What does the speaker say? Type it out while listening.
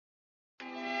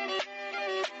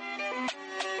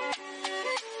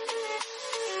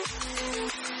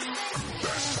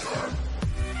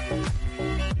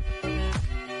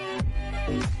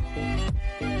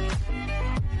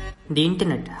The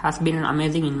internet has been an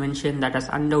amazing invention that has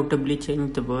undoubtedly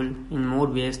changed the world in more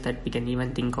ways that we can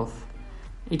even think of.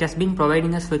 It has been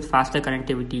providing us with faster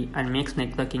connectivity and makes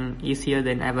networking easier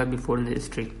than ever before in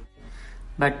history.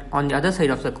 But on the other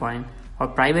side of the coin, our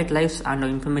private lives and our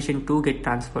information too get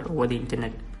transferred over the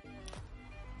internet.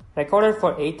 Recorded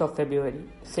for 8th of February,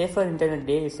 Safer Internet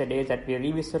Day is a day that we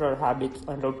revisit our habits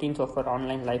and routines of our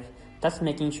online life, thus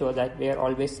making sure that we are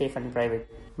always safe and private.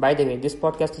 By the way, this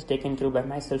podcast is taken through by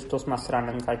myself, Toastmaster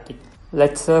Anand Karthik.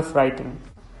 Let's surf right in.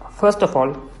 First of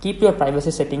all, keep your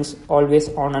privacy settings always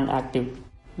on and active.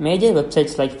 Major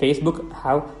websites like Facebook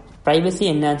have privacy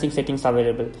enhancing settings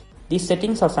available. These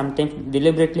settings are sometimes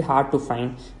deliberately hard to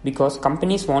find because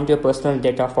companies want your personal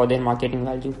data for their marketing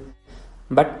value.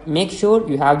 But make sure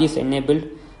you have these enabled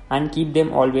and keep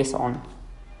them always on.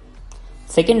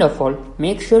 Second of all,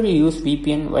 make sure you use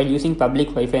VPN while using public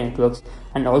Wi-Fi networks,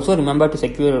 and also remember to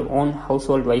secure your own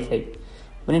household Wi-Fi.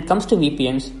 When it comes to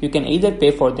VPNs, you can either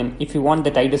pay for them if you want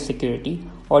the tightest security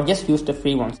or just use the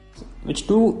free ones, which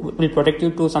too will protect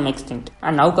you to some extent.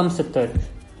 And now comes the third.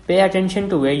 Pay attention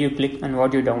to where you click and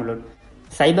what you download.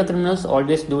 Cybercriminals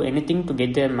always do anything to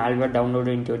get their malware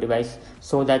downloaded into your device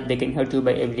so that they can hurt you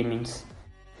by every means.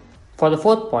 For the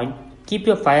fourth point, keep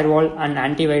your firewall and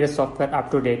antivirus software up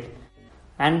to date.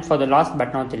 And for the last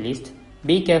but not the least,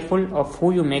 be careful of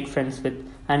who you make friends with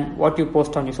and what you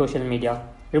post on your social media.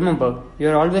 Remember, you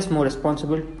are always more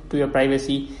responsible to your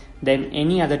privacy than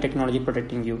any other technology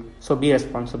protecting you, so be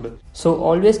responsible. So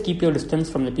always keep your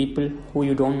distance from the people who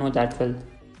you don't know that well.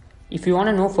 If you want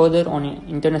to know further on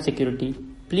internet security,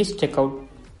 please check out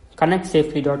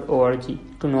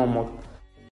connectsafely.org to know more.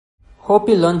 Hope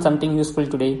you learned something useful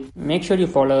today. Make sure you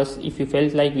follow us if you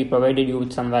felt like we provided you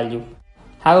with some value.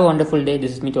 Have a wonderful day.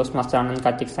 This is me, Toastmaster Anand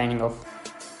Karthik, signing off.